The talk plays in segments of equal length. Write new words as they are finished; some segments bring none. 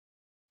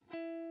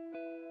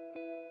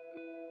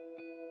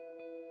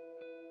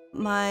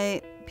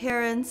My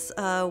parents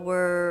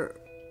were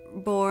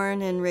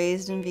born and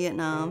raised in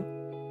Vietnam.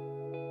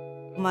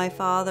 My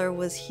father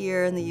was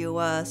here in the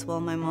U.S. while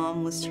my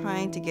mom was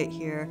trying to get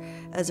here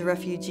as a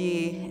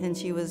refugee, and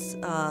she was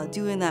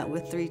doing that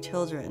with 3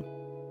 children.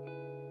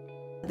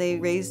 They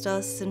raised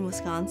us in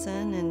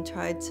Wisconsin and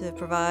tried to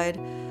provide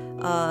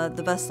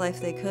the best life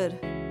they could.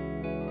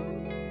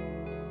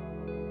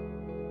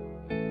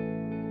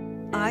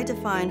 I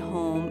define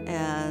home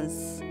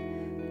as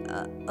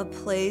a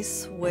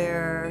place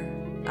where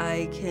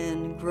I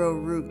can grow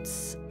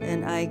roots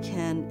and I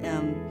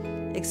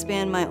can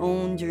expand my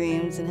own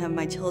dreams and have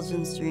my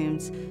children's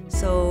dreams.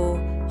 So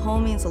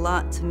home means a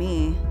lot to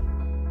me.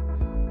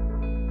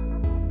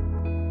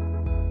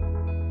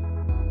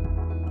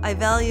 I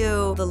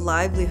value the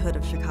livelihood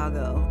of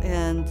Chicago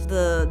and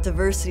the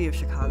diversity of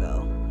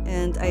Chicago.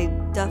 And I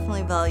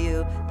definitely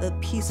value the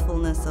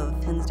peacefulness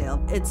of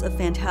Hinsdale. It's a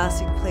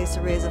fantastic place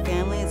to raise a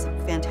family. It's a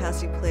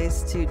fantastic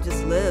place to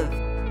just live.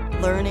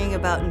 Learning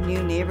about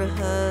new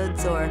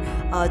neighborhoods or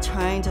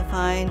trying to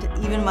find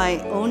even my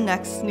own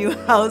next new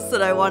house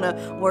that I want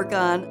to work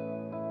on.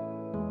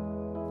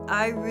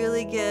 I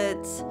really get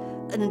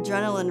an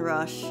adrenaline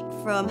rush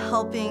from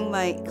helping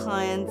my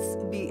clients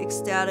be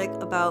ecstatic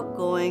about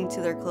going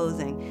to their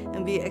closing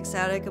and be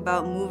ecstatic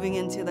about moving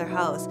into their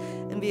house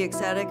and be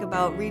ecstatic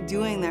about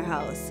redoing their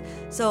house.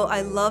 So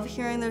I love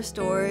hearing their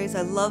stories.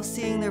 I love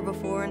seeing their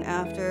before and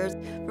afters.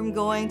 From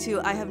going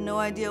to I have no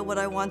idea what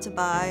I want to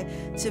buy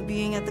to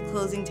being at the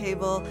closing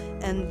table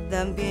and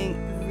them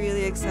being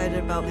really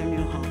excited about their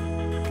new home.